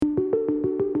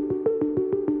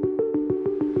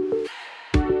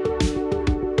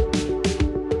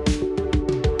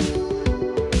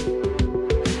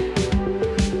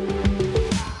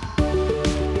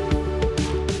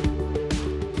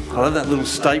love that little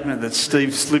statement that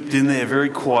Steve slipped in there very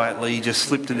quietly. He just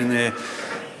slipped it in there.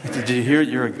 Did you hear it?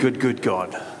 You're a good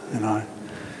God. You know,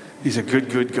 He's a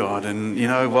good God. And, you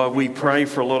know, while we pray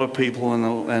for a lot of people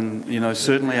and you know,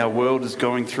 certainly our world is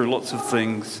going through lots of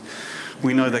things,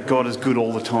 we know that God is good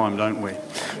all the time, don't we?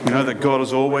 We know that God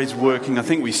is always working. I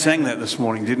think we sang that this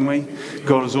morning, didn't we?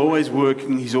 God is always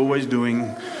working. He's always doing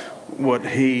what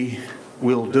He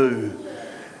will do.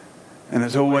 And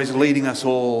it's always leading us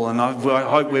all. And I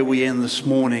hope where we end this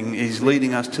morning is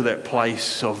leading us to that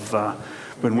place of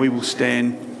when we will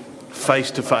stand face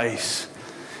to face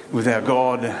with our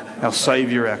God, our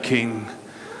Saviour, our King.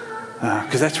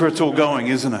 Because that's where it's all going,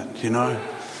 isn't it? You know,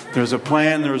 there's a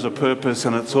plan, there is a purpose,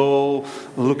 and it's all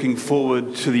looking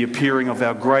forward to the appearing of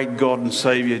our great God and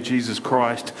Saviour, Jesus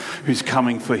Christ, who's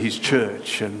coming for His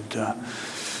church. And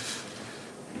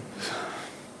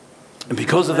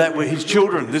because of that, we're His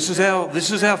children. This is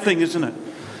our thing, isn't it?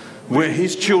 We're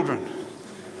His children.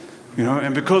 You know,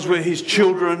 and because we're His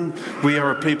children, we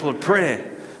are a people of prayer.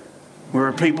 We're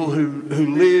a people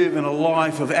who live in a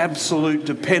life of absolute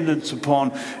dependence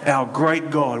upon our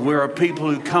great God. We're a people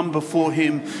who come before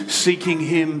Him, seeking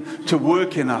Him to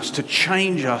work in us, to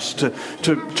change us,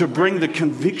 to bring the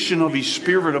conviction of His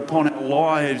Spirit upon our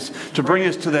lives, to bring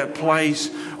us to that place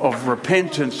of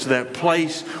repentance, to that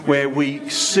place where we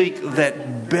seek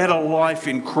that better life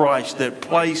in Christ, that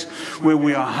place where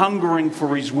we are hungering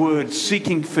for His Word,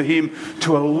 seeking for Him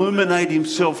to illuminate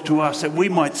Himself to us, that we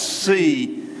might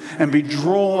see and be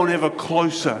drawn ever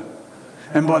closer.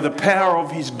 And by the power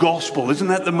of His gospel, isn't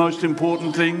that the most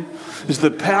important thing? Is the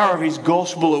power of His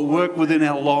gospel at work within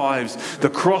our lives. The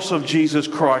cross of Jesus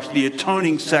Christ, the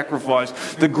atoning sacrifice,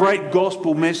 the great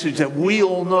gospel message that we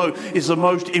all know is the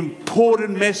most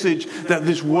important message that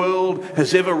this world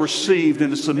has ever received.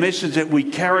 And it's the message that we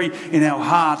carry in our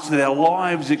hearts, that our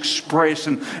lives express.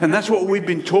 And that's what we've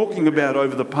been talking about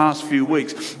over the past few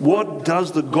weeks. What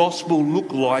does the gospel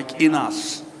look like in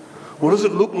us? What does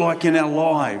it look like in our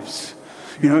lives?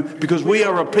 You know, because we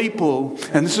are a people,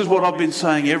 and this is what I've been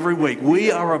saying every week,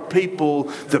 we are a people,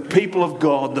 the people of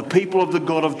God, the people of the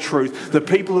God of truth, the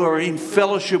people who are in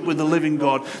fellowship with the living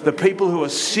God, the people who are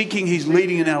seeking His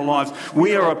leading in our lives.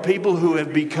 We are a people who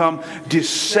have become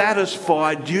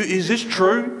dissatisfied. Is this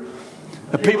true?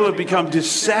 The people have become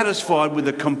dissatisfied with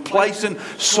a complacent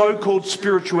so-called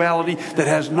spirituality that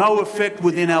has no effect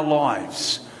within our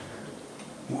lives.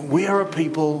 We are a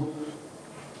people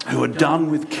who are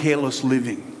done with careless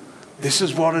living. This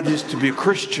is what it is to be a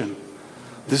Christian.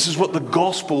 This is what the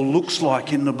gospel looks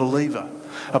like in the believer.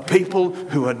 A people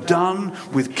who are done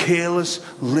with careless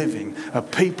living. A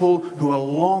people who are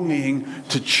longing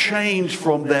to change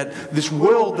from this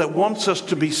world that wants us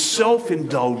to be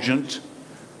self-indulgent,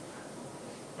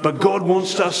 but God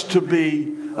wants us to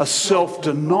be a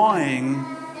self-denying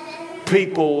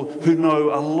people who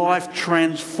know a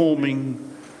life-transforming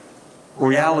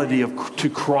reality to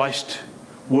Christ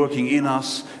working in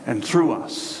us and through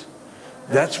us.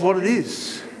 That's what it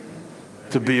is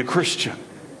to be a Christian.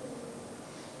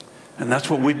 And that's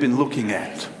what we've been looking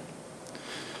at.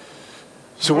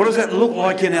 So what does that look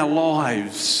like in our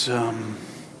lives?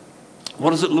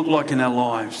 What does it look like in our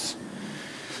lives?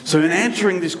 So in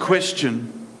answering this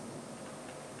question,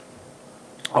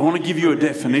 I want to give you a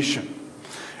definition.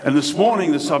 And this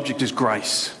morning the subject is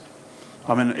grace.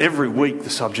 I mean, every week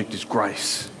the subject is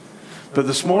grace. But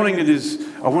this morning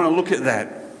I want to look at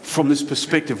that from this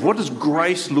perspective. What does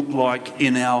grace look like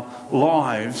in our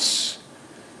lives?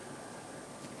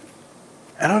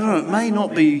 And I don't know, it may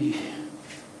not be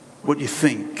what you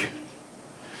think.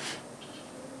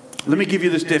 Let me give you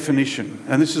this definition.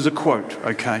 And this is a quote,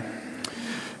 okay?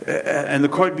 And the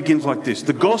quote begins like this.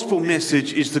 The gospel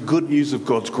message is the good news of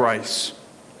God's grace.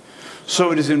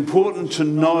 So it is important to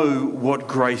know what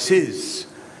grace is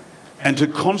and to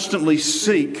constantly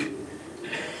seek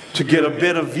to get a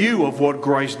better view of what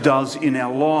grace does in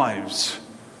our lives.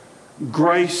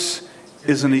 Grace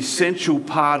is an essential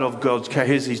part of God's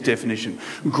character. Here's his definition.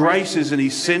 Grace is an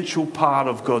essential part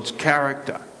of God's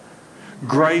character.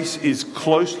 Grace is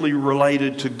closely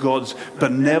related to God's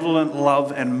benevolent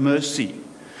love and mercy.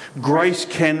 Grace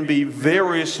can be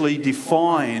variously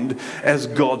defined as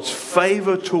God's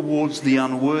favour towards the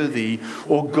unworthy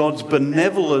or God's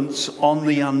benevolence on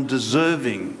the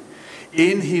undeserving.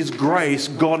 In His grace,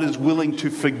 God is willing to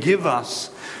forgive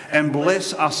us and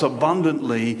bless us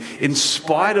abundantly in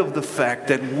spite of the fact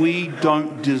that we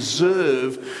don't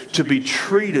deserve to be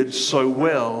treated so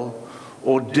well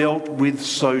or dealt with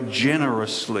so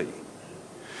generously.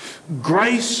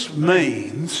 Grace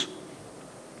means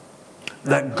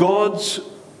that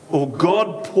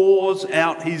God pours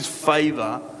out His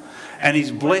favour and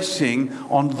his blessing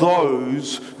on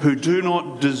those who do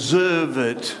not deserve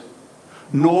it,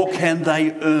 nor can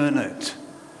they earn it.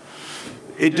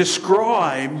 It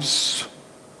describes...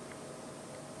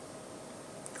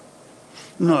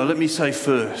 No, let me say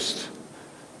first.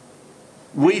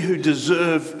 We who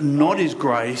deserve not his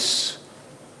grace,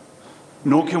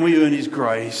 nor can we earn his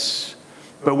grace,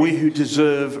 but we who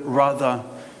deserve rather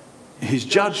his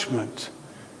judgment.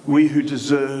 We who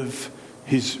deserve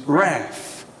his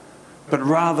wrath. But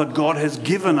rather God has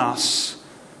given us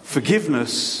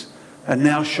forgiveness and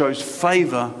now shows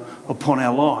favour upon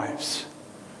our lives.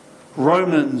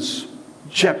 Romans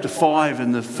chapter 5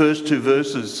 in the first 2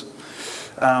 verses,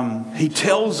 he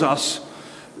tells us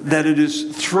that it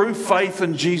is through faith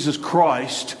in Jesus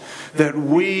Christ that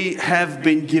we have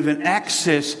been given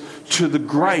access to the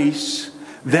grace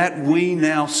that we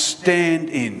now stand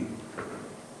in.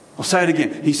 I'll say it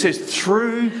again. He says,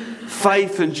 through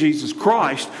faith in Jesus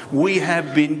Christ, we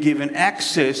have been given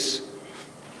access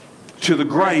to the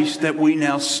grace that we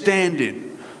now stand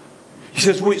in. He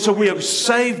says, so we are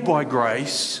saved by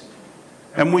grace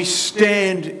and we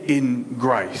stand in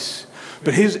grace.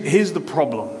 But here's the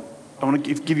problem. I want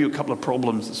to give you a couple of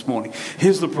problems this morning.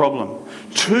 Here's the problem.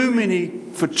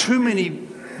 For too many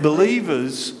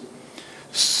believers,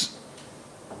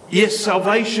 yes,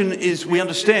 salvation is, we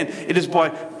understand, it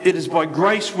is by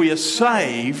grace we are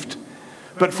saved,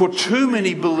 but for too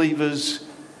many believers,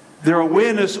 their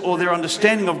awareness or their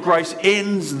understanding of grace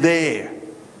ends there.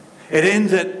 It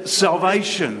ends at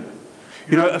salvation.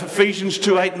 You know, Ephesians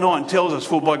 2:8-9 tells us,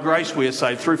 for by grace we are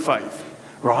saved through faith.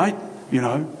 Right? You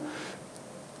know.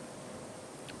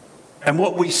 And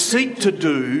what we seek to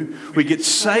do, we get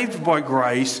saved by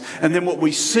grace, and then what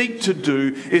we seek to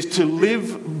do is to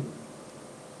live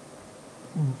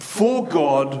for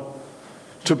God,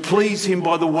 to please him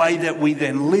by the way that we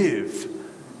then live.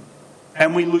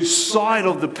 And we lose sight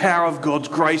of the power of God's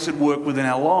grace at work within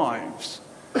our lives.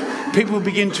 People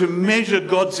begin to measure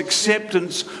God's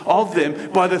acceptance of them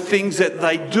by the things that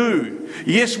they do.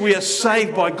 Yes, we are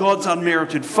saved by God's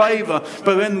unmerited favour,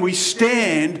 but when we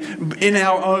stand in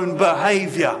our own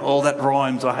behaviour, oh, that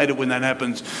rhymes. I hate it when that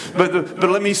happens. But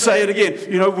let me say it again.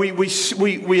 You know,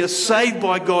 we are saved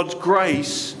by God's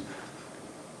grace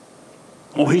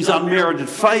or his unmerited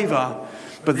favour,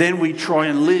 but then we try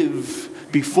and live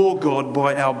before God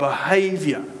by our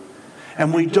behaviour.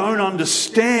 And we don't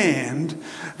understand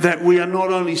that we are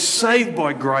not only saved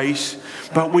by grace,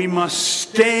 but we must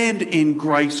stand in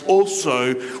grace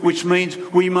also, which means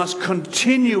we must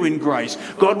continue in grace.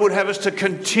 God would have us to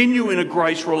continue in a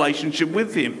grace relationship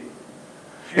with him.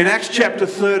 In Acts chapter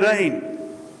 13,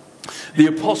 the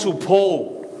Apostle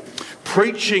Paul,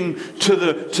 preaching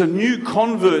to new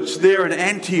converts there at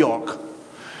Antioch,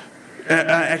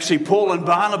 actually Paul and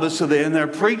Barnabas are there and they're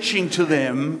preaching to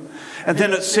them. And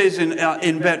then it says in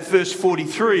about verse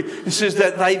 43, it says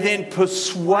that they then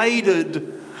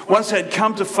persuaded, once they had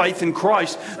come to faith in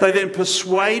Christ, they then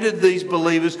persuaded these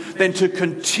believers then to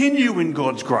continue in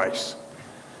God's grace.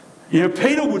 You know,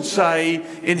 Peter would say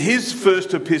in his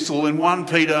first epistle in 1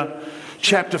 Peter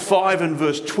chapter 5 and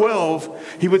verse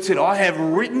 12, he would say, I have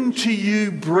written to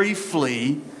you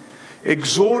briefly,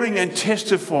 exhorting and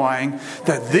testifying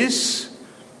that this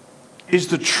is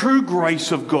the true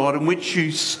grace of God in which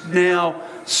you now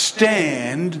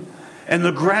stand, and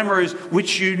the grammar is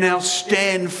which you now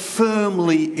stand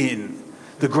firmly in,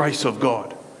 the grace of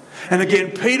God. And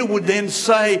again, Peter would then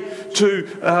say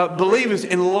to believers,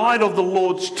 in light of the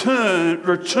Lord's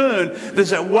return, there's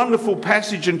that wonderful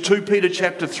passage in 2 Peter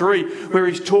chapter 3 where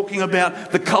he's talking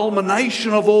about the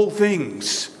culmination of all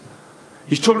things.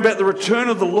 He's talking about the return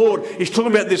of the Lord. He's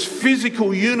talking about this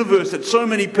physical universe that so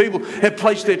many people have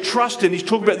placed their trust in. He's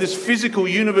talking about this physical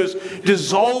universe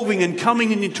dissolving and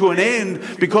coming into an end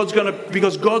because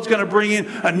God's going to bring in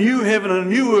a new heaven and a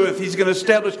new earth. He's going to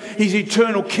establish his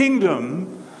eternal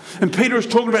kingdom. And Peter is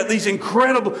talking about this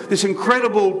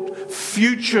incredible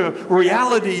future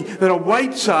reality that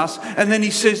awaits us. And then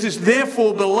he says this,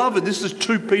 therefore, beloved, this is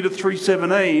 2 Peter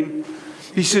 3:17.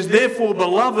 He says, therefore,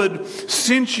 beloved,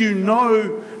 since you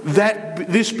know that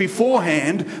this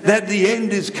beforehand, that the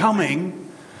end is coming,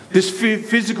 this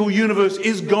physical universe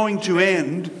is going to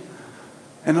end.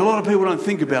 And a lot of people don't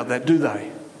think about that, do they?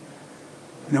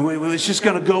 You know, well, it's just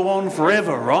going to go on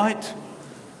forever, right?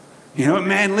 You know,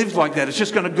 man lives like that. It's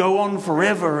just going to go on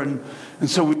forever. And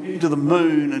so we've been to the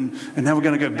moon, and now we're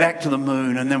going to go back to the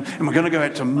moon, and we're going to go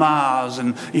out to Mars.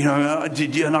 And, you know,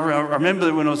 and I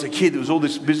remember when I was a kid, there was all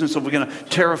this business of we're going to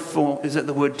terraform. Is that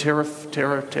the word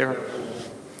terraform?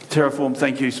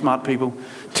 Thank you, smart people.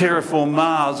 terraform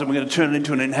Mars and we're going to turn it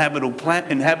into an inhabitable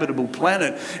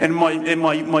planet. And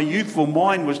my youthful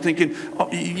mind was thinking,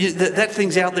 that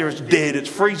thing's out there, it's dead, it's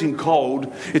freezing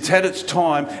cold, it's had its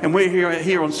time, and we're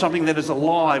here on something that is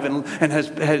alive and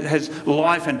has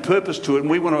life and purpose to it, and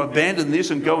we want to abandon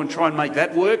this and go and try and make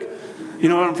that work. You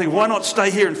know what I'm thinking? Why not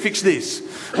stay here and fix this?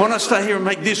 Why not stay here and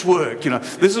make this work? You know,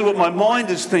 this is what my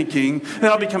mind is thinking.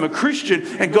 Then I become a Christian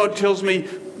and God tells me,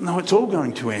 no, it's all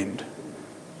going to end.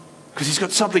 Because he's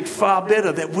got something far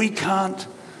better that we can't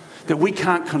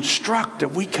construct,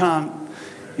 that we can't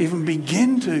even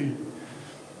begin to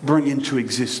bring into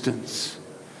existence.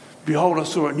 Behold, I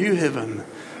saw a new heaven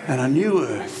and a new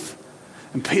earth.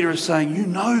 And Peter is saying, you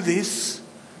know this.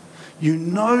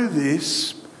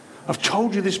 I've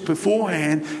told you this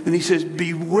beforehand. And he says,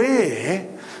 beware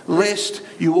lest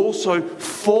you also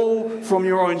fall from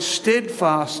your own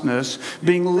steadfastness,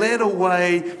 being led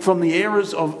away from by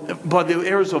the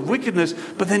errors of wickedness.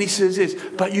 But then he says this,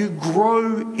 but you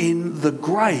grow in the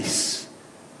grace.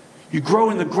 You grow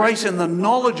in the grace and the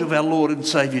knowledge of our Lord and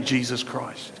Saviour Jesus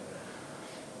Christ.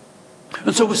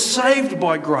 And so we're saved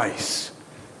by grace.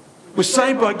 We're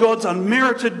saved by God's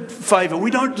unmerited favour.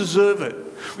 We don't deserve it.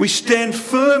 We stand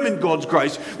firm in God's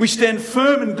grace. We stand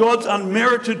firm in God's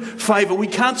unmerited favour. We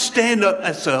can't stand up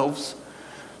ourselves.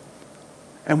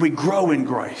 And we grow in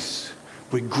grace.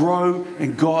 We grow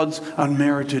in God's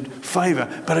unmerited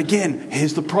favour. But again,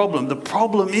 here's the problem. The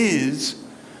problem is,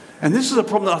 and this is a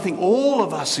problem that I think all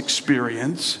of us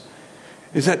experience,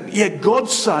 is that, God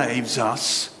saves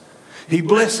us. He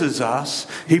blesses us.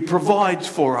 He provides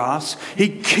for us. He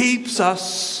keeps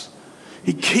us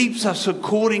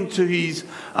according to his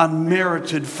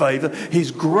unmerited favour,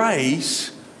 his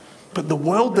grace. But the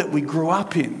world that we grew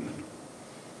up in,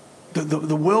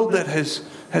 the world that has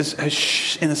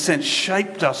in a sense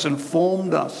shaped us and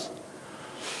formed us,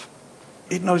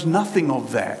 it knows nothing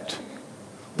of that.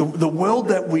 The world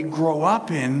that we grow up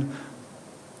in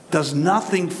does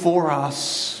nothing for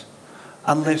us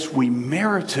unless we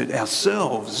merit it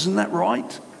ourselves. Isn't that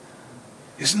right?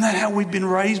 Isn't that how we've been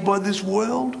raised by this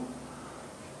world?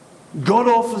 God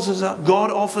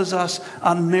offers us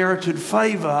unmerited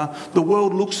favour. The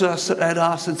world looks at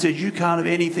us and says, you can't have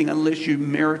anything unless you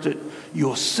merit it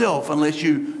yourself, unless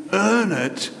you earn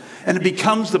it. And it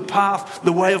becomes the path,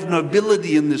 the way of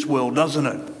nobility in this world, doesn't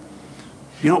it?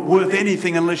 You're not worth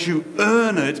anything unless you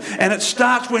earn it. And it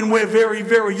starts when we're very,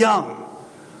 very young.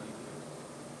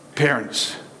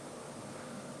 Parents,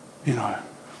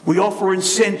 we offer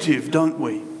incentive, don't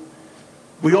we?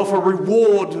 We offer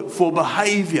reward for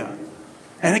behaviour.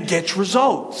 And it gets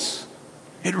results.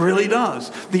 It really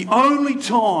does. The only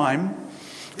time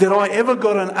that I ever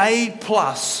got an A+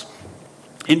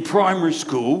 in primary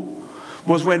school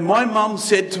was when my mum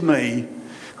said to me,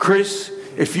 Chris,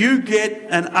 if you get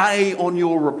an A on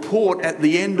your report at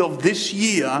the end of this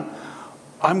year,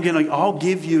 I'll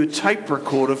give you a tape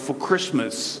recorder for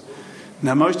Christmas.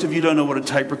 Now, most of you don't know what a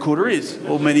tape recorder is.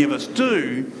 Well, many of us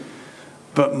do.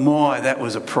 But that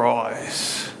was a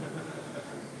prize.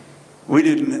 We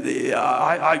didn't.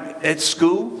 At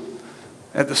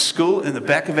the school, in the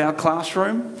back of our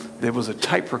classroom, there was a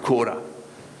tape recorder,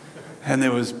 and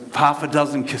there was half a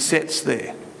dozen cassettes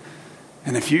there.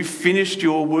 And if you finished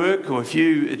your work or if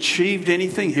you achieved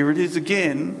anything, here it is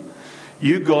again,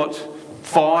 you got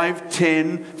 5,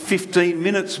 10, 15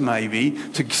 minutes maybe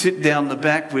to sit down the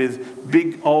back with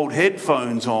big old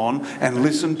headphones on and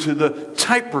listen to the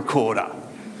tape recorder.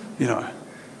 The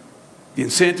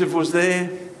incentive was there,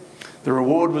 the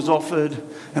reward was offered,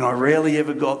 and I rarely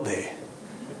ever got there.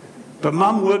 But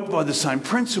Mum worked by the same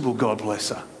principle, God bless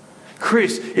her.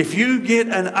 Chris, if you get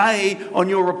an A on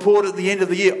your report at the end of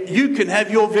the year, you can have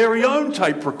your very own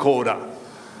tape recorder.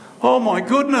 Oh my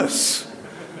goodness.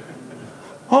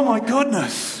 Oh my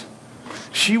goodness.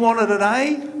 She wanted an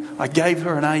A, I gave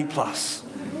her an A+.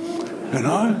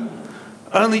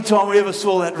 Only time we ever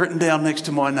saw that written down next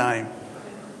to my name.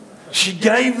 She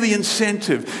gave the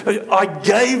incentive. I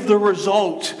gave the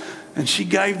result, and she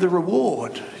gave the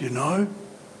reward. Who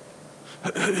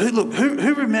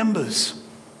remembers?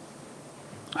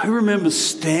 Who remembers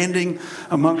standing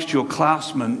amongst your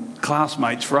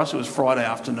classmates? For us, it was Friday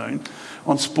afternoon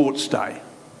on sports day,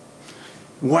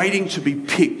 waiting to be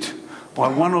picked by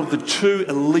one of the 2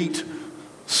 elite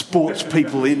sports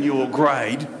people in your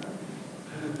grade,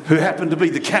 who happened to be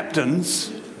the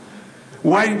captains,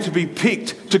 waiting to be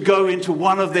picked to go into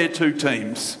one of their 2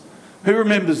 teams. Who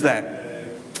remembers that?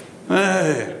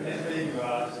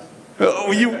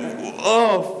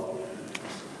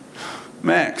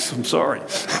 Max, I'm sorry.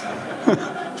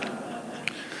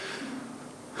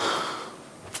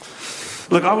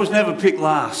 Look, I was never picked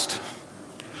last.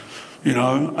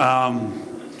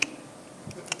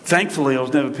 Thankfully, I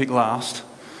was never picked last,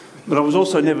 but I was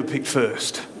also never picked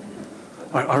first.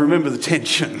 I remember the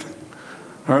tension.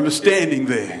 I remember standing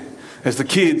there as the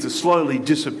kids are slowly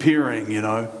disappearing,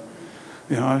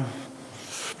 But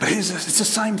it's the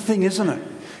same thing, isn't it?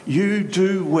 You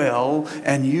do well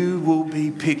and you will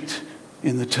be picked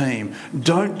in the team.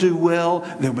 Don't do well,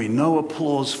 there'll be no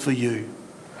applause for you.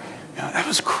 That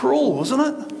was cruel, wasn't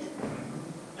it?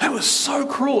 That was so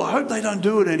cruel. I hope they don't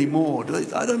do it anymore.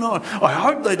 I don't know. I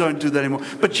hope they don't do that anymore.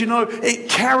 But it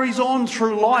carries on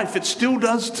through life. It still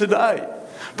does today.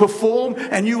 Perform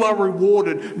and you are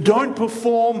rewarded. Don't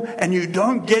perform and you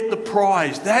don't get the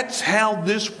prize. That's how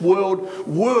this world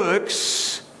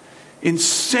works.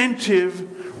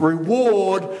 Incentive,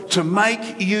 reward to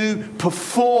make you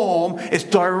perform. It's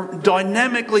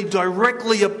dynamically,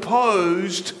 directly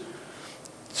opposed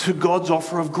to God's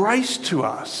offer of grace to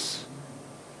us.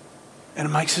 And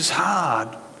it makes us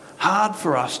hard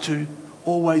for us to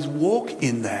always walk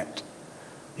in that,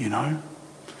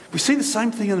 We see the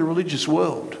same thing in the religious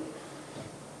world,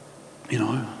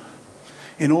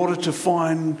 In order to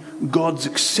find God's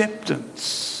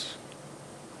acceptance,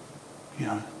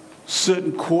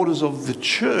 certain quarters of the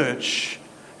church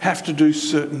have to do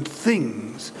certain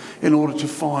things in order to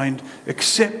find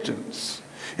acceptance,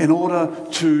 in order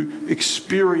to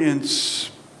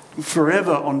experience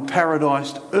forever on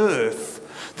paradised earth.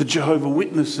 The Jehovah's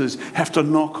Witnesses have to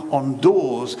knock on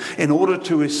doors in order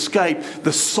to escape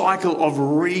the cycle of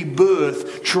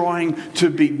rebirth, trying to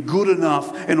be good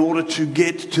enough in order to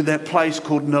get to that place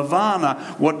called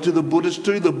nirvana. What do the Buddhists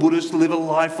do? The Buddhists live a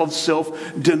life of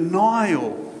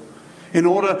self-denial. In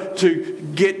order to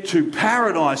get to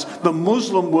paradise, the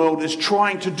Muslim world is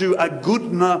trying to do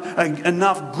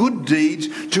enough good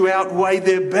deeds to outweigh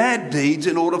their bad deeds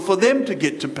in order for them to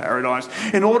get to paradise.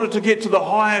 In order to get to the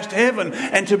highest heaven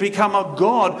and to become a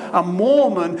god, a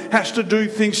Mormon has to do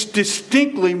things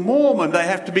distinctly Mormon. They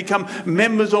have to become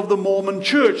members of the Mormon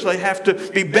church. They have to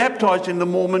be baptized in the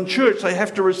Mormon church. They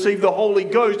have to receive the Holy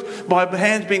Ghost by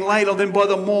hands being laid on them by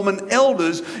the Mormon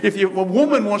elders. If a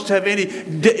woman wants to have any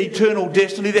eternal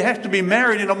destiny, they have to be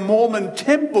married in a Mormon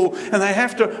temple and they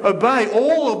have to obey.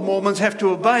 All of Mormons have to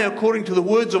obey according to the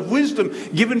words of wisdom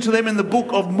given to them in the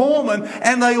Book of Mormon,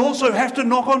 and they also have to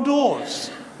knock on doors.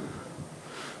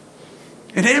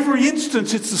 In every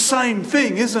instance, it's the same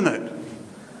thing, isn't it?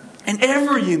 In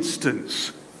every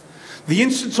instance. The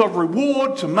instance of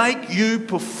reward to make you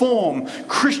perform.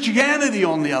 Christianity,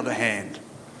 on the other hand,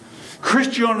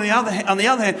 Christianity, on the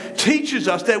other hand, teaches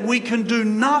us that we can do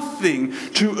nothing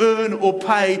to earn or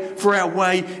pay for our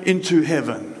way into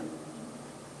heaven.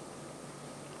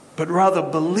 But rather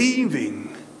believing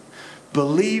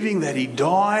that He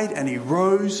died and He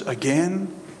rose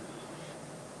again,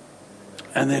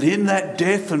 and that in that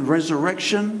death and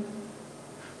resurrection,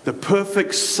 the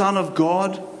perfect Son of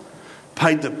God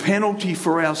paid the penalty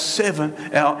for our sin.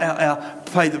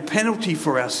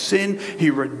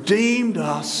 He redeemed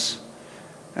us.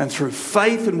 And through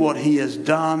faith in what He has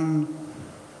done,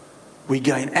 we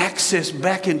gain access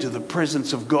back into the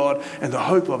presence of God, and the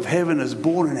hope of heaven is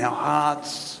born in our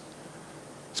hearts.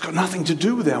 It's got nothing to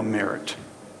do with our merit.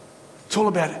 It's all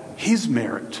about His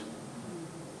merit.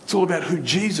 It's all about who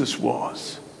Jesus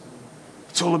was.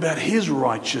 It's all about His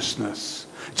righteousness.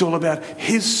 It's all about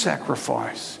His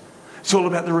sacrifice. It's all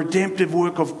about the redemptive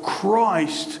work of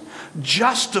Christ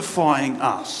justifying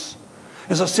us.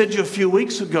 As I said to you a few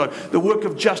weeks ago, the work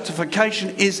of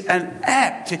justification is an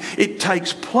act. It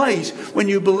takes place. When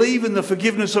you believe in the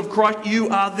forgiveness of Christ, you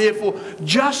are therefore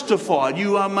justified.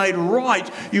 You are made right.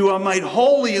 You are made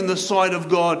holy in the sight of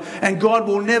God. And God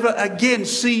will never again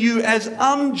see you as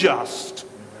unjust.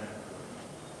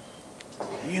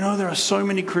 There are so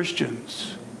many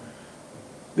Christians.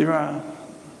 The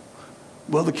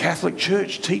Catholic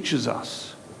Church teaches us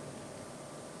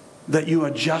that you are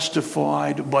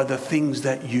justified by the things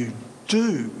that you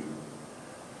do,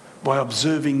 by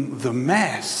observing the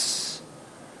Mass.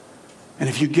 And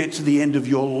if you get to the end of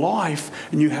your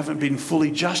life and you haven't been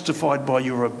fully justified by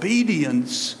your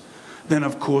obedience, then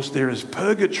of course there is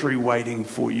purgatory waiting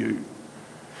for you.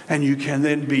 And you can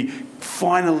then be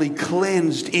finally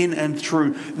cleansed in and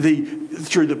through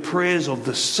the prayers of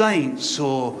the saints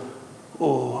or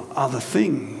other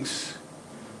things.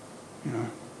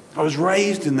 I was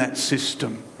raised in that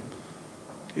system.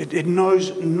 It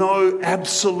knows no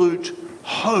absolute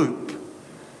hope.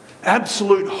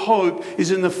 Absolute hope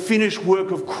is in the finished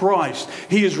work of Christ.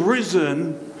 He is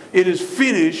risen. It is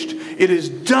finished. It is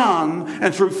done.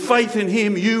 And through faith in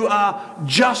Him, you are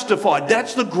justified.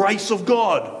 That's the grace of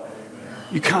God.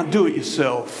 You can't do it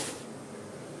yourself.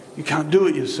 You can't do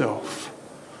it yourself.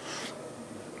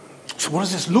 So what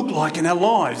does this look like in our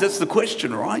lives? That's the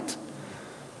question, right?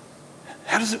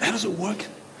 How does it work?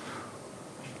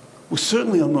 Well,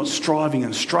 certainly I'm not striving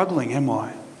and struggling, am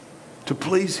I, to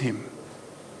please him?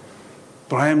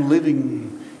 But I am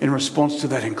living in response to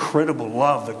that incredible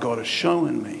love that God has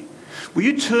shown me. Will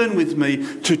you turn with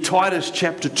me to Titus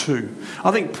chapter 2?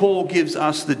 I think Paul gives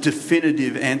us the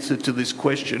definitive answer to this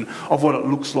question of what it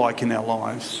looks like in our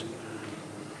lives.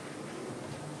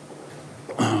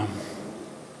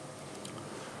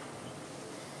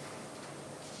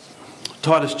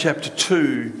 Titus chapter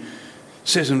 2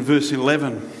 says in verse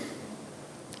 11,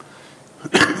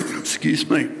 excuse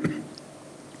me,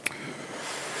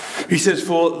 he says,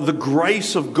 "For the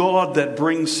grace of God that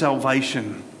brings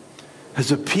salvation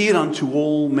has appeared unto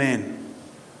all men,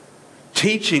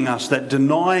 teaching us that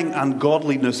denying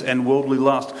ungodliness and worldly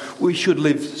lust, we should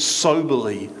live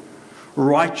soberly,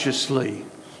 righteously,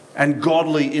 and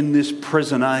godly in this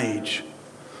present age,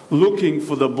 looking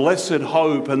for the blessed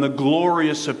hope and the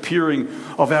glorious appearing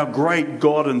of our great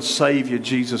God and Saviour,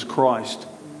 Jesus Christ,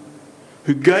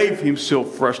 who gave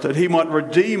himself for us that he might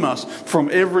redeem us from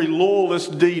every lawless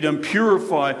deed and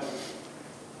purify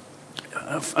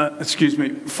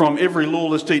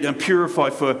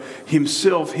for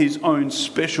himself his own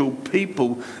special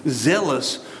people,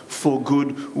 zealous for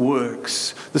good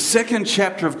works." The second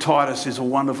chapter of Titus is a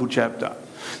wonderful chapter.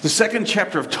 The second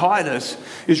chapter of Titus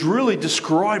is really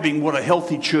describing what a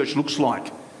healthy church looks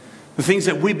like. The things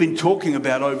that we've been talking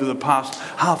about over the past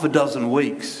half a dozen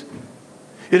weeks.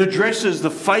 It addresses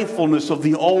the faithfulness of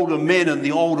the older men and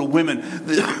the older women.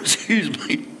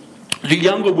 The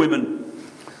younger women.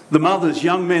 The mothers,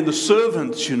 young men, the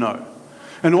servants,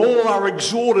 and all are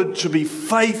exhorted to be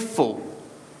faithful.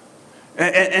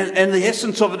 And the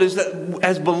essence of it is that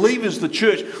as believers, the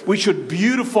church, we should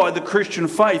beautify the Christian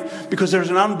faith because there's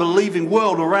an unbelieving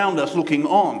world around us looking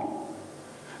on.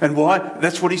 And why?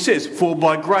 That's what he says. For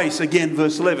by grace, again,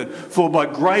 verse 11, for by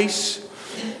grace,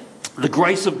 the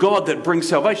grace of God that brings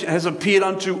salvation has appeared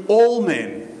unto all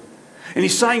men. And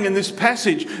he's saying in this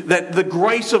passage that the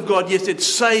grace of God, yes, it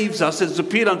saves us. It's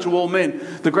appeared unto all men.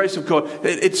 The grace of God,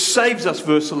 it saves us,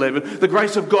 verse 11. The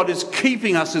grace of God is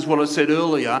keeping us, is what I said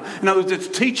earlier. In other words, it's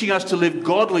teaching us to live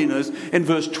godliness in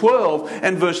verse 12.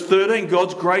 And verse 13,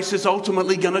 God's grace is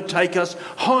ultimately going to take us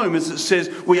home. As it says,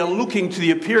 we are looking to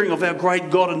the appearing of our great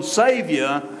God and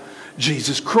Saviour,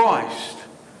 Jesus Christ.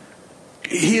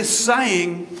 He is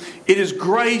saying it is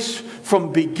grace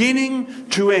from beginning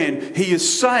to end. He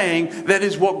is saying that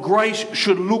is what grace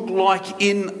should look like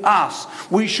in us.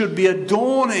 We should be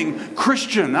adorning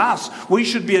us. We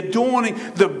should be adorning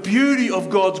the beauty of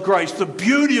God's grace, the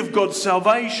beauty of God's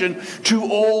salvation to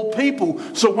all people.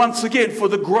 So once again, for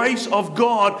the grace of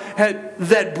God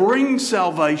that brings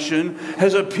salvation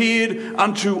has appeared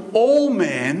unto all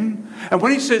men. And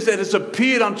when he says that it's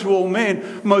appeared unto all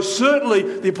men, most certainly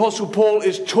the Apostle Paul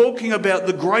is talking about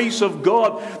the grace of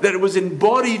God, that it was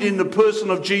embodied in the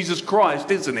person of Jesus Christ,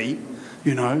 isn't he?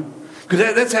 Because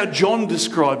that's how John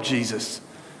described Jesus.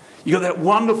 You got that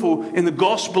wonderful, in the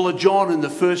Gospel of John in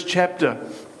the first chapter,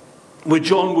 where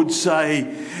John would say,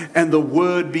 "And the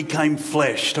Word became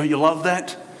flesh." Don't you love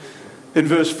that? In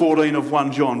verse 14 of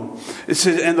 1 John, it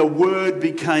says, "And the Word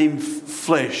became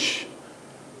flesh."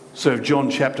 So John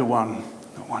chapter 1.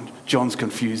 John's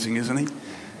confusing, isn't he?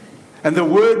 "And the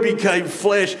Word became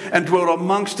flesh and dwelt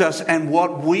amongst us, and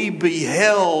what we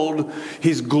beheld,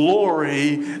 his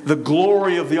glory, the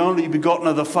glory of the only begotten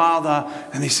of the Father."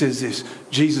 And he says this,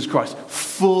 Jesus Christ,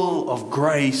 full of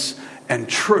grace and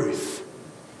truth.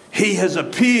 He has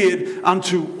appeared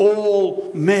unto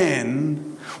all men.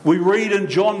 We read in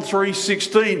John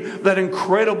 3:16, that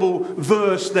incredible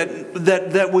verse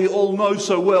that we all know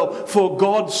so well. For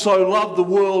God so loved the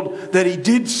world that he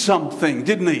did something,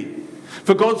 didn't he?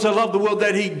 For God so loved the world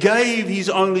that he gave his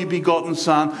only begotten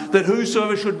Son, that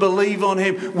whosoever should believe on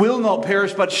him will not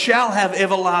perish but shall have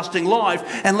everlasting life.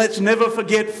 And let's never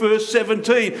forget verse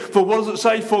 17. For what does it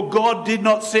say? For God did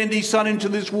not send his Son into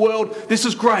this world. This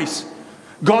is grace.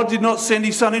 God did not send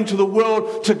his Son into the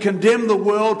world to condemn the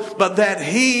world, but that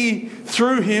he,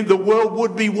 through him, the world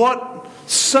would be what?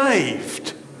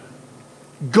 Saved.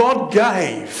 God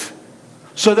gave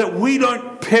so that we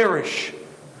don't perish,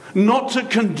 not to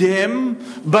condemn,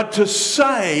 but to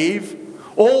save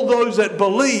all those that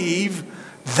believe.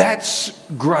 That's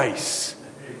grace.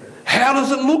 How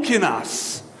does it look in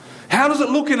us? How does it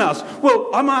look in us? Well,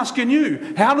 I'm asking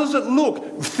you, how does it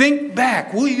look? Think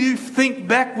back. Will you think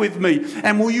back with me?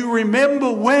 And will you remember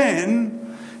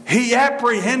when he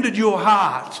apprehended your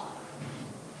heart?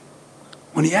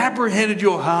 When he apprehended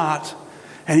your heart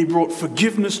and he brought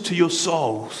forgiveness to your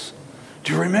souls.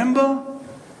 Do you remember?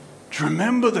 Do you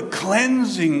remember the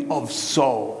cleansing of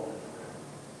soul?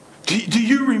 Do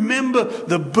you remember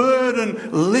the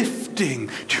burden lifting?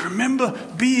 Do you remember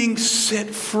being set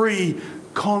free?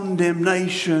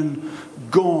 Condemnation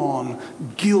gone,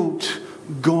 guilt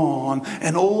gone,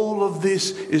 and all of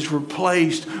this is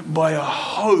replaced by a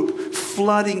hope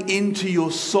flooding into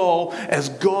your soul as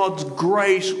God's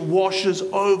grace washes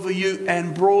over you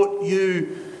and brought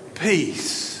you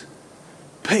peace.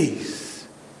 Peace.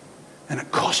 And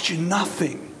it cost you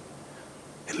nothing.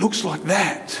 It looks like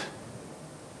that.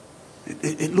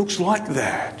 It looks like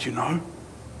that, you know.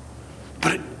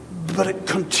 But it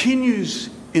continues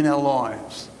in our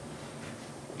lives.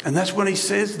 And that's when he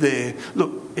says there,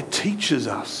 look, it teaches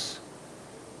us.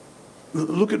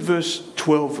 Look at verse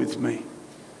 12 with me.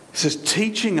 It says,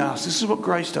 teaching us, this is what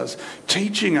grace does,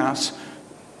 teaching us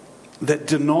that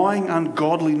denying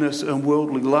ungodliness and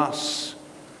worldly lusts,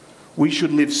 we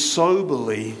should live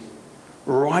soberly,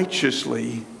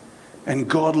 righteously, and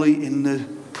godly in the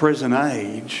present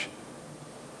age.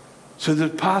 So the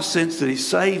past sense that he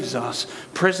saves us,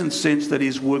 present sense that he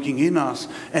is working in us,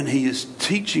 and he is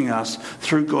teaching us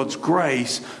through God's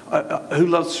grace. Who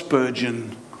loves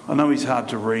Spurgeon? I know he's hard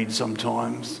to read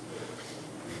sometimes.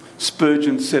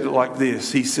 Spurgeon said it like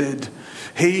this. He said,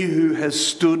 he who has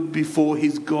stood before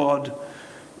his God,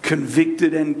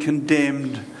 convicted and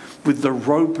condemned, with the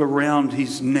rope around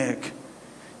his neck,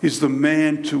 is the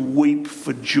man to weep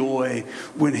for joy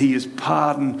when he is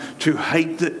pardoned, to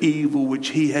hate the evil which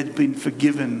he had been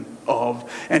forgiven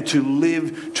of, and to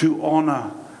live to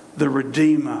honour the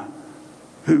Redeemer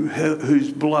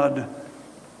whose blood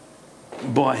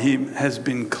by him has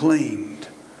been cleaned.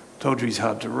 Told you he's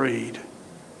hard to read.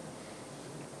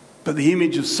 But the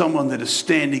image of someone that is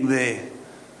standing there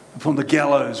upon the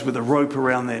gallows with a rope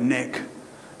around their neck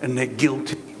and they're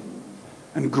guilty,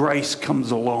 and grace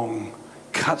comes along,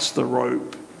 cuts the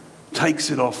rope,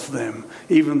 takes it off them,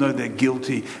 even though they're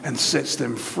guilty, and sets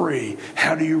them free.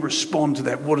 How do you respond to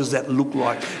that? What does that look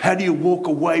like? How do you walk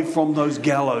away from those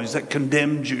gallows that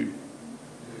condemned you?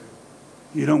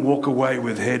 You don't walk away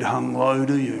with head hung low,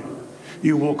 do you?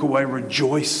 You walk away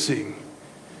rejoicing.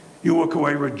 You walk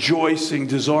away rejoicing,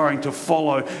 desiring to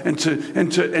follow and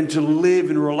to live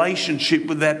in relationship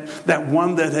with that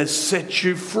one that has set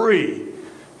you free,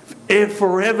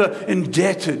 forever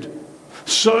indebted.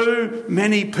 So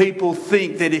many people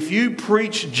think that if you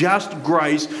preach just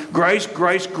grace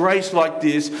like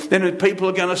this, then people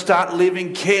are going to start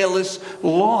living careless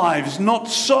lives. Not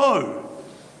so.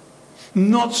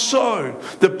 Not so.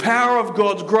 The power of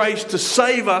God's grace to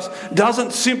save us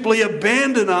doesn't simply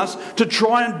abandon us to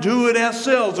try and do it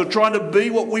ourselves or trying to be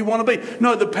what we want to be.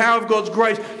 No, the power of God's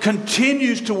grace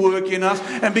continues to work in us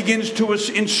and begins to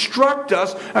instruct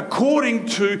us according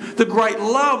to the great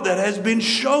love that has been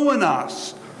shown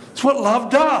us. It's what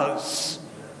love does.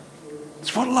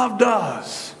 It's what love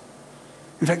does.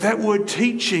 In fact, that word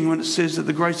teaching, when it says that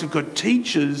the grace of God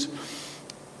teaches,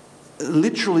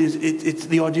 literally, it's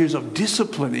the ideas of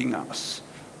disciplining us,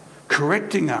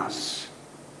 correcting us.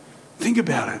 Think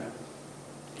about it.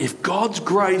 If God's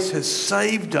grace has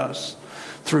saved us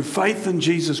through faith in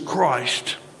Jesus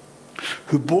Christ,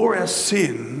 who bore our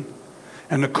sin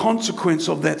and the consequence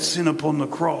of that sin upon the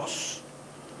cross,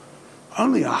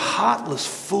 only a heartless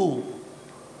fool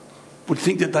would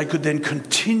think that they could then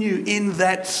continue in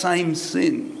that same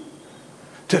sin.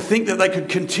 To think that they could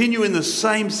continue in the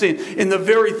same sin, in the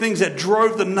very things that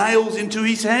drove the nails into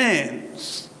his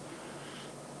hands.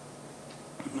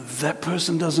 That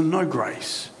person doesn't know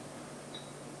grace.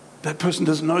 That person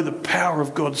doesn't know the power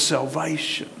of God's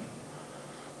salvation.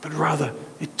 But rather,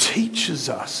 it teaches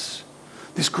us.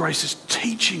 This grace is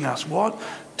teaching us what?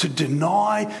 To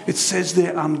deny, it says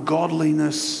there,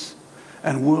 ungodliness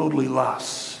and worldly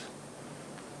lusts.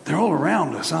 They're all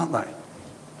around us, aren't they?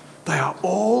 They are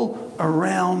all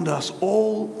around us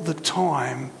all the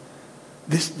time.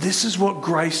 This is what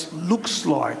grace looks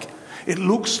like. It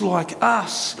looks like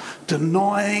us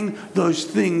denying those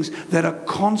things that are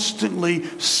constantly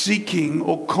seeking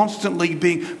or constantly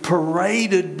being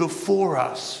paraded before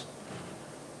us.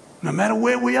 No matter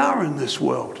where we are in this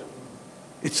world,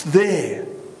 it's there.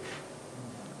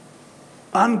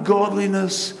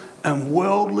 Ungodliness and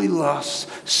worldly lusts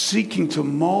seeking to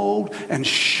mold and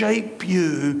shape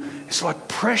you. It's like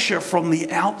pressure from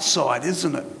the outside,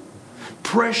 isn't it?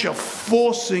 Pressure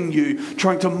forcing you,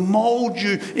 trying to mold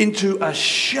you into a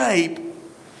shape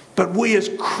But we as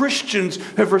Christians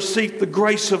have received the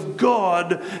grace of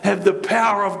God, have the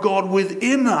power of God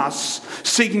within us,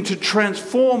 seeking to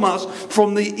transform us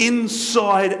from the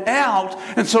inside out.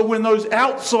 And so when those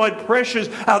outside pressures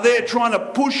are there trying to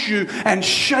push you and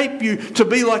shape you to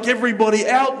be like everybody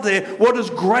out there, what does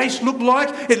grace look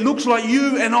like? It looks like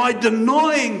you and I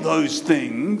denying those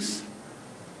things.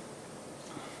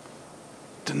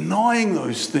 Denying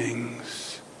those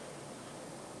things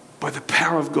by the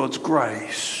power of God's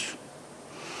grace.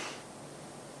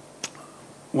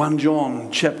 1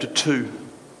 John chapter 2,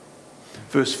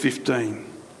 verse 15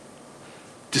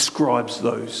 describes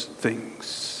those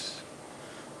things.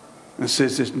 And it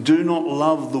says this, do not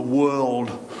love the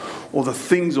world or the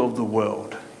things of the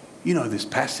world. You know this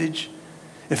passage.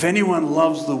 If anyone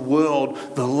loves the world,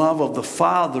 the love of the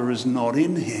Father is not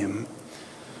in him.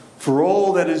 For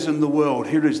all that is in the world,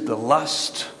 here is the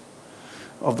lust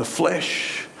of the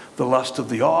flesh, the lust of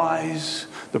the eyes,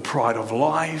 the pride of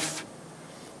life,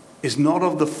 is not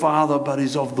of the Father, but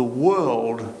is of the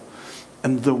world.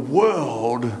 And the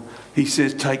world, he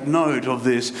says, take note of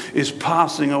this, is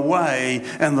passing away,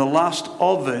 and the lust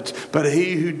of it. But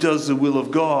he who does the will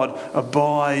of God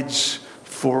abides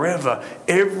forever.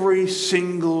 Every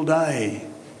single day,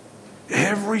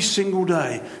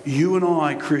 you and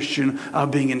I, Christian, are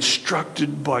being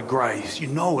instructed by grace. You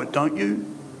know it, don't you?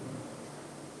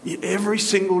 Every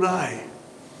single day.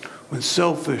 When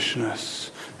selfishness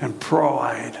and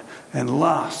pride and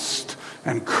lust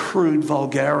and crude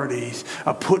vulgarities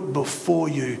are put before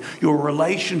you, your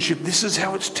relationship, this is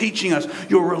how it's teaching us,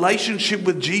 your relationship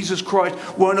with Jesus Christ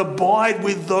won't abide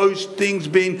with those things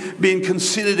being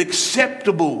considered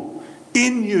acceptable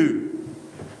in you.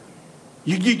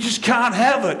 You just can't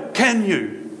have it, can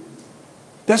you?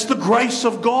 That's the grace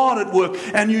of God at work,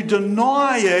 and you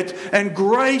deny it, and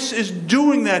grace is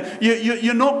doing that.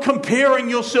 You're not comparing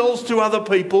yourselves to other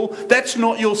people. That's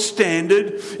not your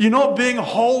standard. You're not being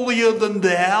holier than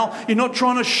thou. You're not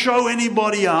trying to show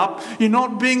anybody up. You're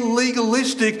not being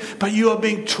legalistic, but you are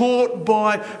being taught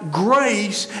by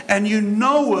grace, and you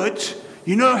know it.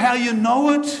 You know how you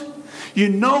know it? You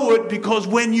know it because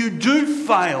when you do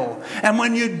fail, and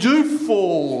when you do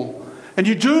fall, and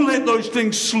you do let those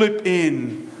things slip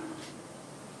in,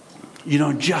 you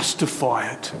don't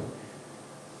justify it.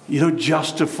 You don't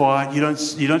justify it. You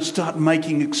don't start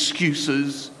making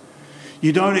excuses.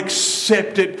 You don't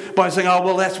accept it by saying, oh,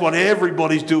 well, that's what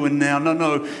everybody's doing now.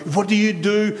 No. What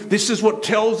do? This is what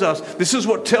tells us. This is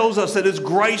what tells us that it's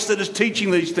grace that is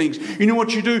teaching these things. You know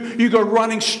what you do? You go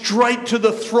running straight to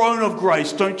the throne of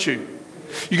grace, don't you?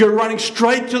 You go running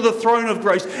straight to the throne of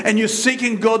grace, and you're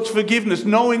seeking God's forgiveness,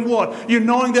 knowing what? You're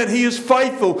knowing that He is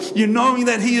faithful. You're knowing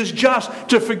that He is just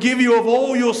to forgive you of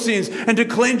all your sins and to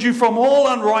cleanse you from all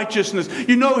unrighteousness.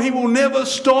 You know He will never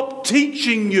stop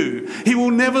teaching you. He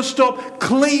will never stop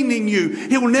cleaning you.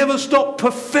 He will never stop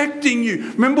perfecting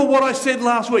you. Remember what I said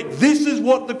last week? This is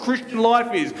what the Christian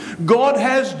life is. God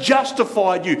has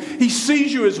justified you. He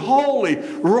sees you as holy,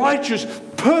 righteous,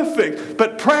 perfect,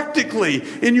 but practically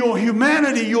in your humanity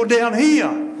you're down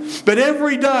here. But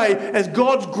every day as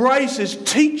God's grace is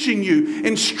teaching you,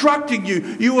 instructing you,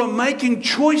 you are making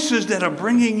choices that are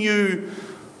bringing you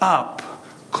up,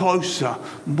 closer,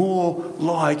 more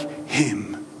like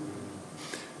Him.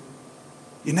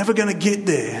 You're never going to get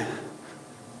there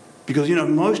because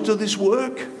most of this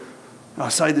work, I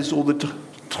say this all the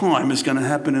time, is going to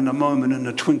happen in a moment, in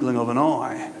the twinkling of an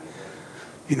eye.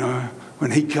 When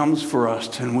He comes for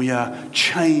us and we are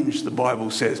changed, the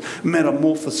Bible says,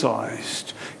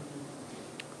 metamorphosized.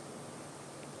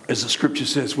 As the scripture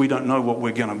says, we don't know what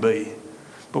we're going to be.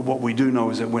 But what we do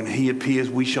know is that when He appears,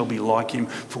 we shall be like Him,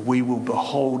 for we will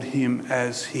behold Him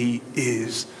as He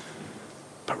is.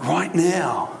 But right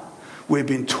now, we've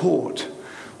been taught,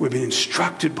 we've been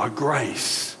instructed by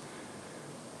grace,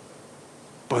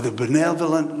 by the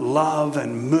benevolent love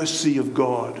and mercy of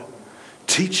God,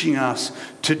 teaching us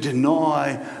to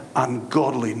deny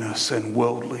ungodliness and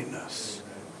worldliness.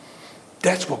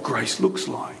 That's what grace looks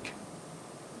like.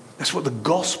 That's what the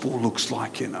gospel looks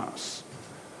like in us.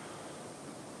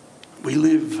 We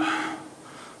live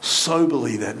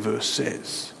soberly, that verse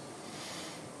says.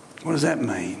 What does that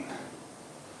mean?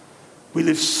 We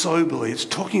live soberly. It's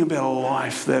talking about a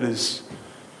life that is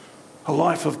a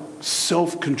life of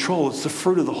self-control. It's the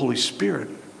fruit of the Holy Spirit.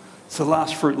 It's the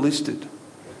last fruit listed.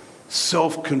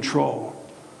 Self-control.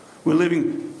 We're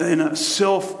living in a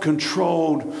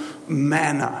self-controlled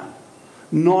manner,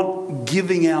 not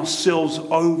giving ourselves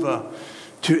over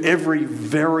to every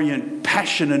variant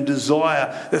passion and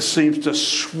desire that seems to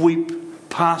sweep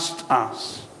past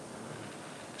us.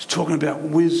 It's talking about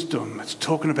wisdom. It's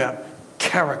talking about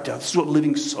character. This is what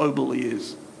living soberly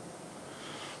is.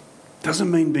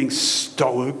 Doesn't mean being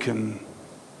stoic and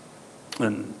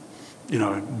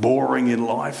boring in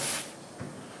life.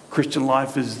 Christian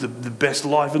life is the best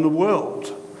life in the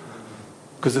world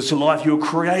because it's a life you're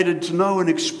created to know and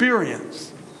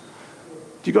experience.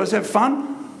 Do you guys have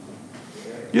fun?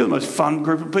 You're the most fun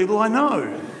group of people I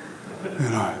know.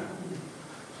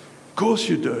 Of course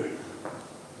you do.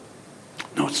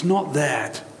 No, it's not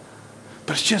that.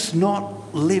 But it's just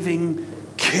not living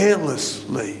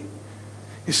carelessly.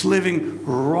 It's living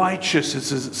righteous,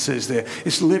 as it says there.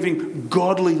 It's living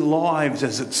godly lives,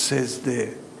 as it says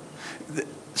there.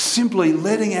 Simply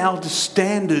letting our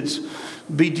standards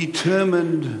be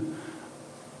determined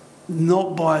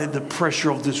not by the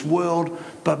pressure of this world,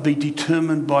 but be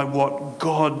determined by what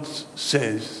God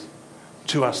says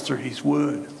to us through his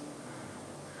word.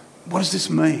 What does this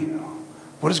mean?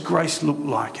 What does grace look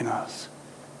like in us?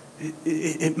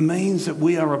 It means that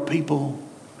we are a people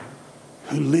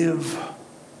who live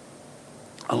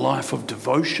a life of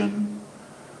devotion,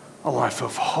 a life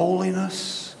of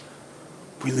holiness.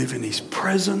 We live in his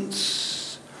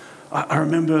presence. I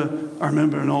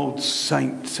remember an old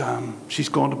saint, she's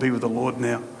gone to be with the Lord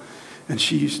now, and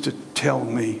she used to tell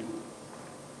me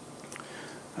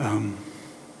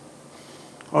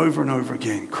over and over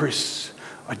again, Chris,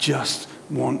 I just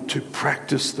want to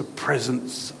practice the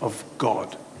presence of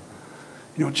God.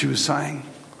 You know what she was saying?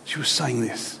 She was saying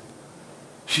this.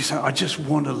 She said, I just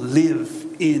want to live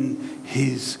in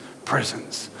his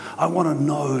presence. I want to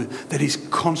know that he's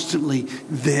constantly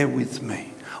there with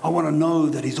me. I want to know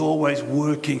that he's always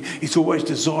working. He's always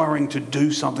desiring to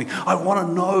do something. I want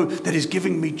to know that he's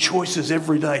giving me choices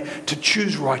every day to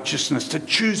choose righteousness, to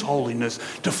choose holiness,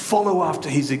 to follow after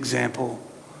his example.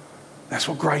 That's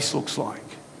what grace looks like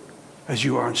as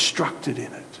you are instructed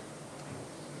in it.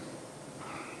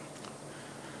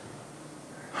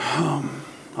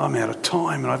 I'm out of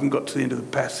time and I haven't got to the end of the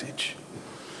passage.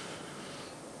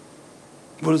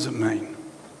 What does it mean?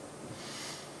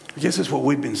 I guess that's what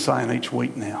we've been saying each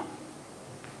week now.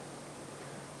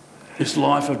 This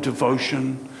life of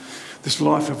devotion, this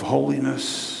life of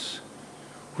holiness.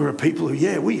 We're a people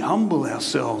who, we humble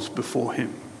ourselves before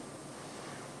him.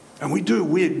 And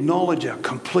we acknowledge our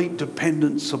complete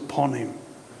dependence upon him.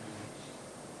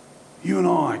 You and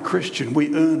I, Christian,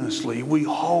 we earnestly, we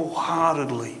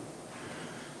wholeheartedly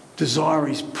desire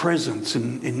his presence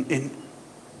and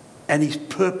his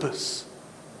purpose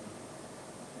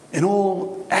in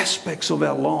all aspects of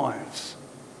our lives.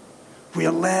 We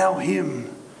allow him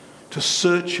to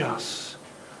search us.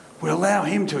 We allow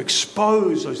him to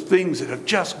expose those things that have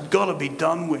just got to be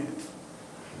done with.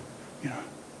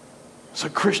 So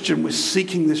Christian, we're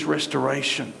seeking this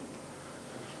restoration.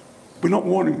 We're not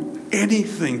wanting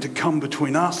anything to come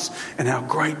between us and our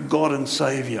great God and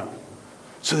Saviour.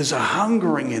 So there's a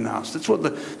hungering in us. That's what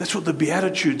the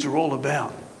Beatitudes are all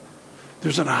about.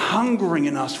 There's a hungering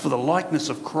in us for the likeness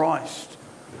of Christ.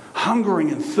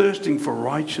 Hungering and thirsting for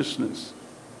righteousness.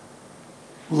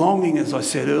 Longing, as I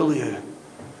said earlier,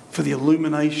 for the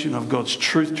illumination of God's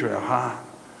truth to our heart.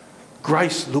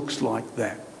 Grace looks like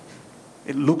that.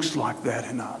 It looks like that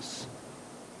in us.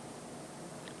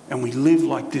 And we live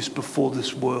like this before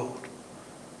this world.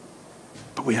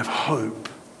 But we have hope.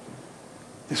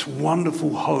 This wonderful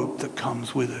hope that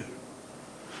comes with it.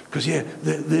 Because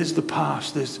there's the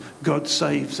past. There's God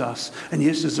saves us. And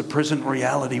yes, there's a present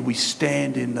reality. We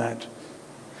stand in that.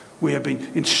 We have been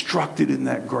instructed in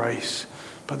that grace.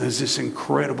 But there's this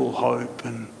incredible hope.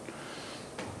 And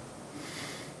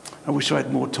I wish I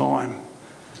had more time.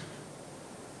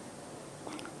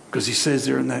 Because he says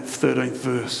there in that 13th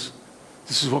verse,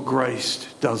 this is what grace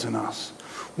does in us.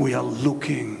 We are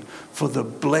looking for the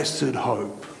blessed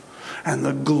hope and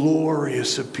the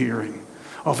glorious appearing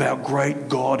of our great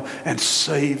God and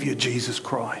Saviour, Jesus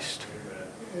Christ.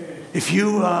 If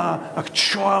you are a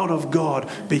child of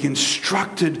God, being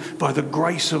instructed by the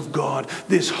grace of God,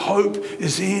 this hope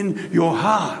is in your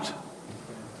heart.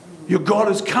 Your God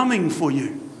is coming for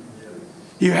you.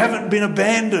 You haven't been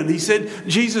abandoned.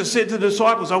 Jesus said to the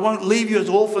disciples, I won't leave you as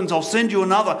orphans, I'll send you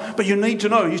another. But you need to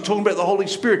know, he's talking about the Holy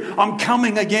Spirit. I'm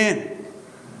coming again.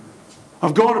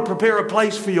 I've got to prepare a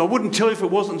place for you. I wouldn't tell you if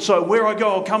it wasn't so. Where I go,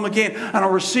 I'll come again and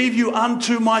I'll receive you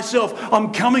unto myself.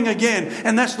 I'm coming again.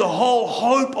 And that's the whole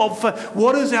hope of,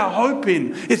 what is our hope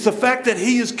in? It's the fact that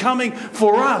he is coming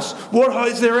for us. What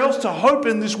is there else to hope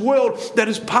in this world that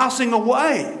is passing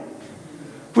away?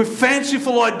 With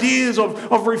fanciful ideas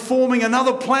of reforming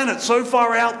another planet so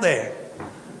far out there.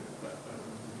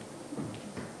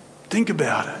 Think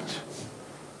about it.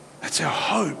 That's our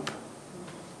hope.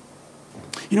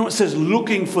 You know, it says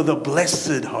looking for the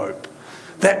blessed hope.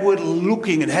 That word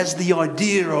looking, it has the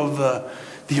idea of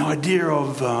the idea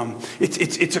of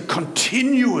it's a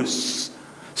continuous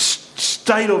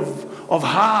state of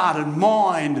heart and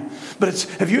mind. But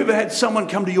have you ever had someone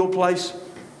come to your place?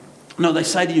 No, they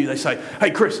say to you,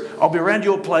 hey Chris, I'll be around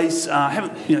your place.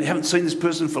 Haven't seen this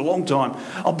person for a long time.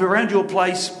 I'll be around your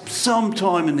place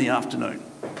sometime in the afternoon.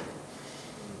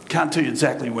 Can't tell you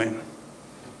exactly when.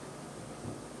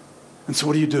 And so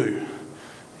what do?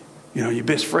 Your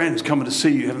best friend's coming to see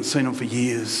you. You haven't seen them for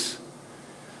years.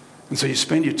 And so you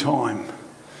spend your time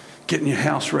getting your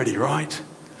house ready, right?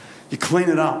 You clean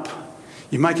it up.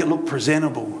 You make it look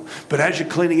presentable. But as you're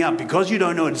cleaning up, because you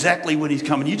don't know exactly when he's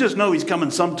coming, you just know he's coming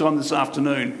sometime this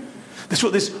afternoon. That's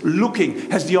what this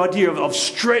looking has the idea of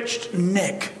stretched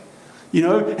neck.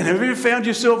 And have you ever found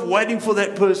yourself waiting for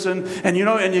that person and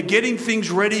you're getting things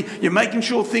ready, you're making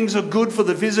sure things are good for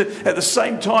the visit. At the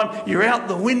same time, you're out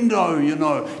the window,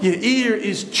 your ear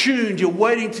is tuned, you're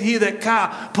waiting to hear that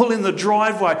car pull in the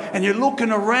driveway and you're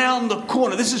looking around the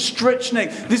corner. This is stretched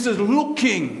neck. This is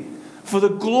looking for the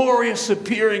glorious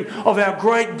appearing of our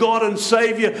great God and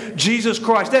Saviour, Jesus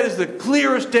Christ. That is the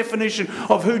clearest definition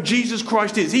of who Jesus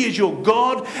Christ is. He is your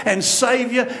God and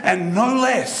Saviour and no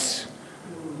less.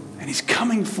 And he's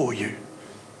coming for you.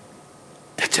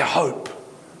 That's our hope.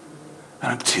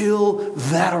 And until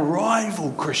that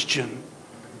arrival, Christian,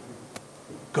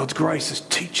 God's grace is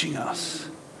teaching us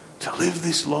to live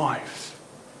this life.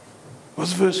 What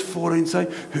does verse 14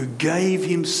 say? Who gave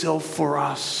himself for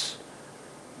us.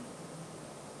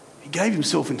 He gave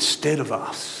himself instead of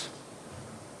us.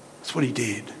 That's what he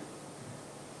did.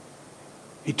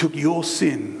 He took your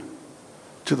sin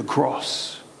to the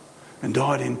cross and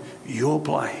died in your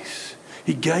place.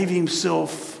 He gave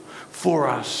himself for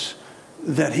us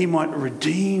that he might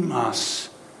redeem us.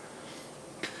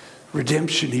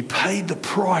 Redemption. He paid the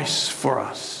price for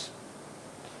us.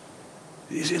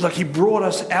 It's like he brought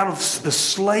us out of the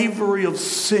slavery of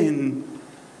sin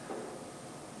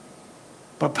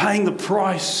by paying the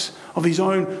price of his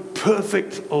own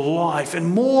perfect life. And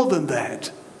more than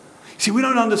that, see, we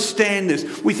don't understand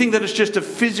this. We think that it's just a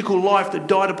physical life that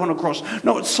died upon a cross.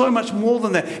 No, it's so much more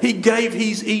than that. He gave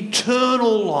his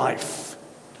eternal life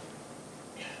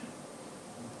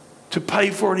to pay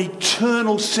for an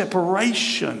eternal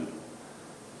separation.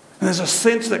 And there's a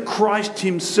sense that Christ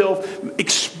himself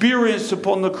experienced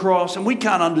upon the cross, and we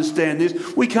can't understand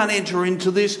this. We can't enter into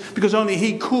this because only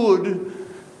he could.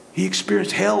 He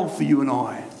experienced hell for you and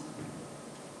I.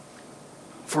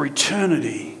 For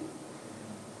eternity.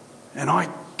 And I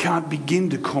can't begin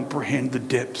to comprehend the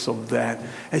depths of that.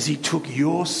 As he took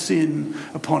your sin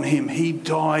upon him, he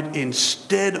died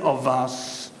instead of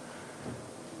us,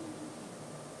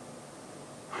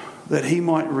 that he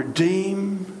might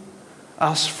redeem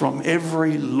us from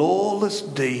every lawless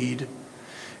deed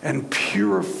and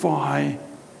purify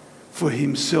for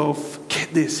himself,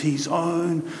 get this, his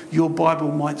own, your Bible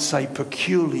might say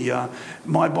peculiar,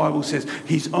 my Bible says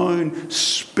his own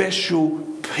special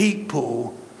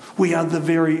people. We are the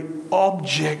very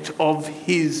object of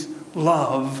his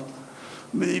love.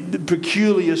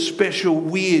 Peculiar, special,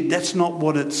 weird, that's not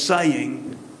what it's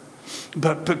saying.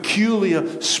 But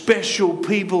peculiar, special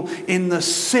people in the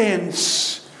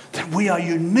sense that we are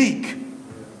unique.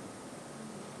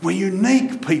 We're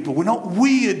unique people. We're not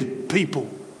weird people.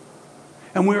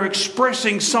 And we're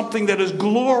expressing something that is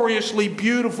gloriously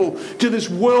beautiful to this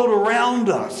world around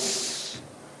us.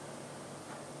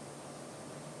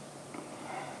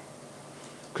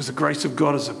 Because the grace of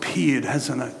God has appeared,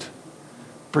 hasn't it?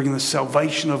 Bringing the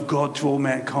salvation of God to all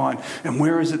mankind. And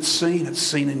where is it seen? It's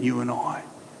seen in you and I.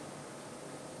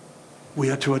 We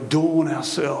are to adorn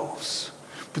ourselves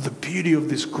with the beauty of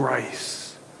this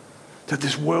grace, that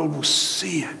this world will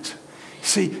see it.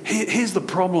 See, here's the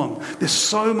problem. There's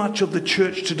so much of the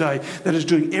church today that is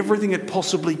doing everything it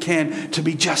possibly can to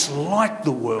be just like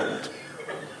the world.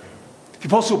 The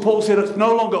Apostle Paul said, it's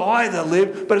no longer I that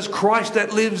live, but it's Christ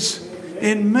that lives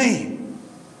in me.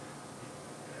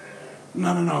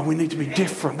 No, we need to be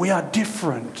different. We are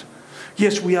different.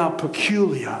 Yes, we are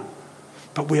peculiar,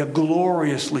 but we are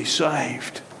gloriously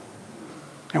saved.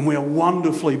 And we are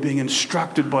wonderfully being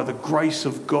instructed by the grace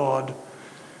of God,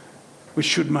 which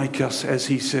should make us, as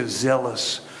he says,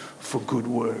 zealous for good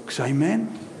works.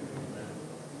 Amen?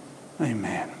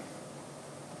 Amen.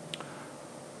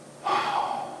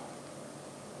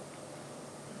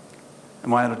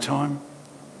 Am I out of time?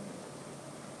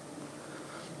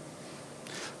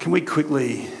 Can we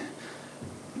quickly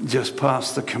just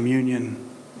pass the communion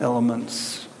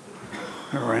elements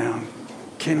around?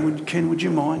 Ken, would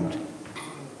you mind?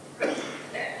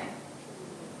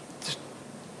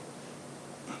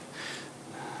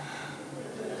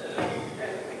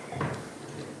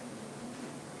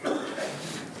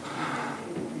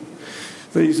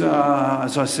 These are,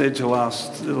 as I said to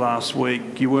last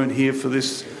week, you weren't here for the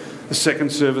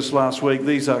second service last week.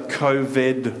 These are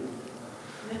COVID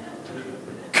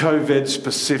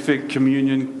specific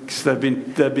communion.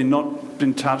 They've not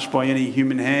been touched by any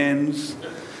human hands.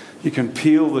 You can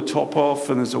peel the top off,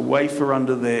 and there's a wafer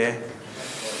under there.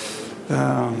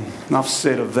 Enough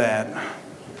said of that.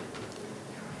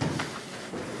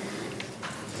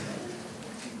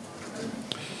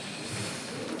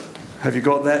 Have you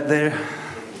got that there?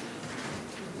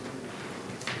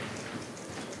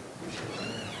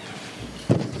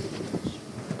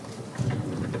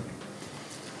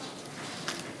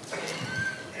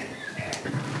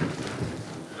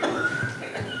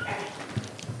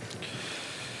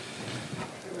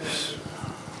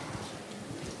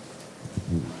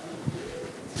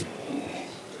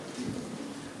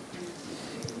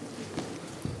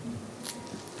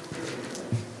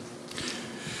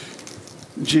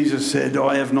 Jesus said,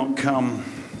 I have not come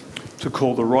to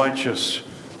call the righteous,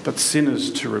 but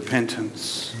sinners to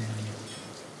repentance.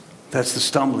 That's the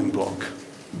stumbling block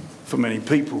for many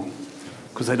people,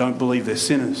 because they don't believe they're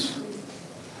sinners.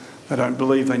 They don't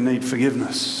believe they need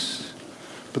forgiveness.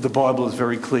 But the Bible is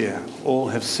very clear. All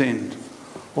have sinned.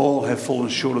 All have fallen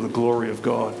short of the glory of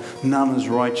God. None is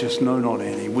righteous, no, not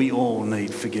any. We all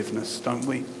need forgiveness, don't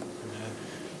we?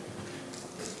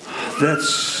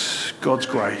 That's God's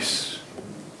grace.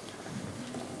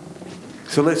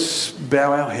 So let's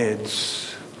bow our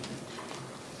heads.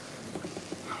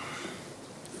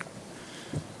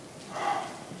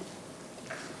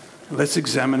 Let's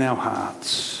examine our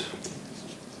hearts.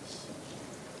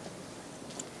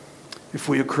 If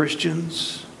we are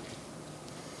Christians,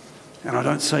 and I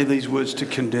don't say these words to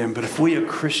condemn, but if we are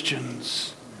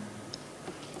Christians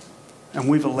and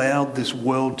we've allowed this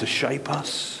world to shape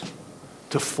us,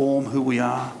 to form who we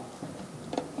are,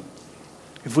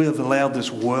 if we have allowed this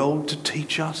world to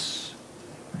teach us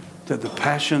that the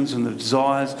passions and the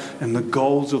desires and the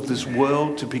goals of this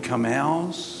world to become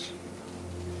ours,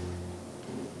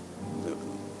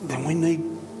 then we need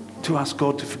to ask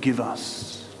God to forgive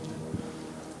us.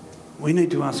 We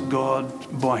need to ask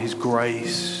God by His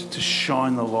grace to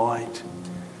shine the light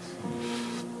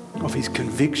of His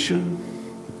conviction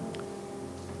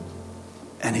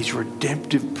and His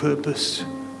redemptive purpose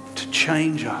to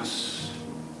change us.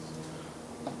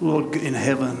 Lord in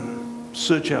heaven,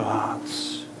 search our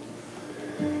hearts.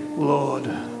 Lord,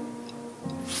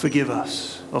 forgive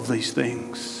us of these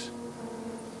things.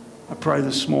 I pray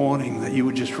this morning that you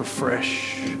would just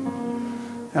refresh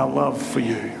our love for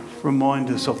you.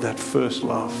 Remind us of that first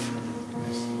love.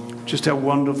 Just how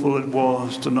wonderful it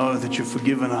was to know that you've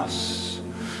forgiven us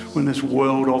when this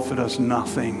world offered us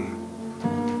nothing.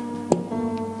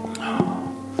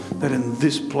 That in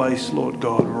this place, Lord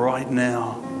God, right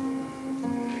now,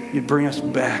 you bring us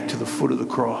back to the foot of the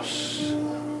cross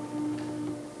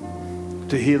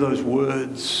to hear those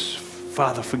words,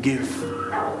 Father, forgive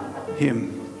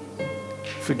him,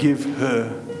 forgive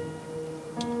her.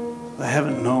 They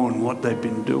haven't known what they've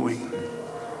been doing.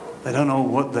 They don't know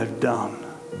what they've done.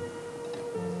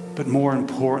 But more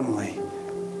importantly,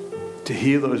 to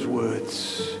hear those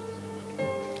words,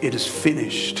 it is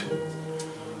finished.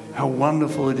 How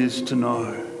wonderful it is to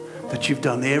know that you've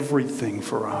done everything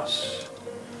for us.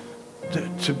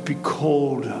 To be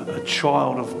called a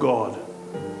child of God,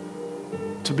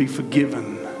 to be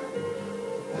forgiven,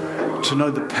 to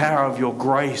know the power of your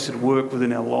grace at work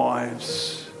within our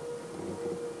lives,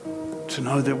 to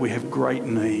know that we have great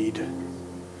need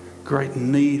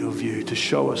of you to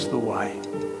show us the way.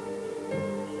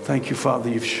 Thank you, Father,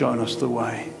 you've shown us the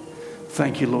way.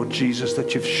 Thank you, Lord Jesus,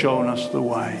 that you've shown us the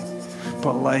way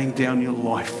by laying down your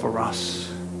life for us,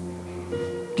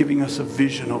 giving us a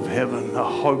vision of heaven, a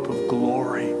hope of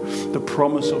glory, the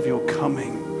promise of your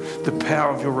coming, the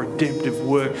power of your redemptive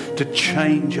work to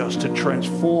change us, to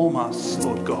transform us,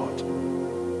 Lord God.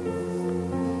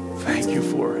 Thank you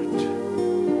for it.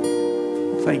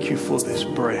 Thank you for this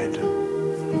bread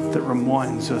that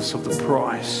reminds us of the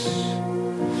price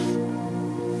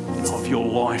of your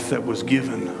life that was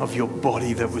given, of your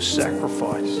body that was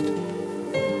sacrificed.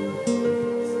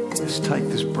 Let's take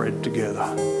this bread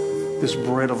together. This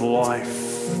bread of life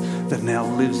that now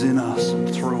lives in us and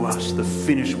through us, the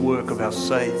finished work of our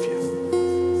Saviour.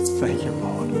 Thank you,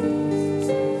 Lord.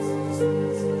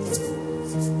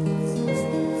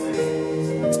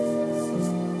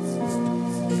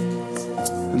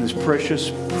 And this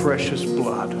precious, precious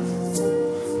blood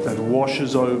that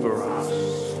washes over us.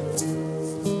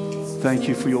 Thank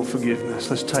you for your forgiveness.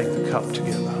 Let's take the cup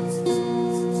together.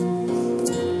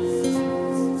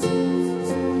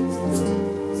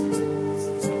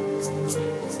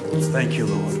 Thank you,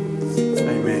 Lord.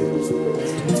 Amen.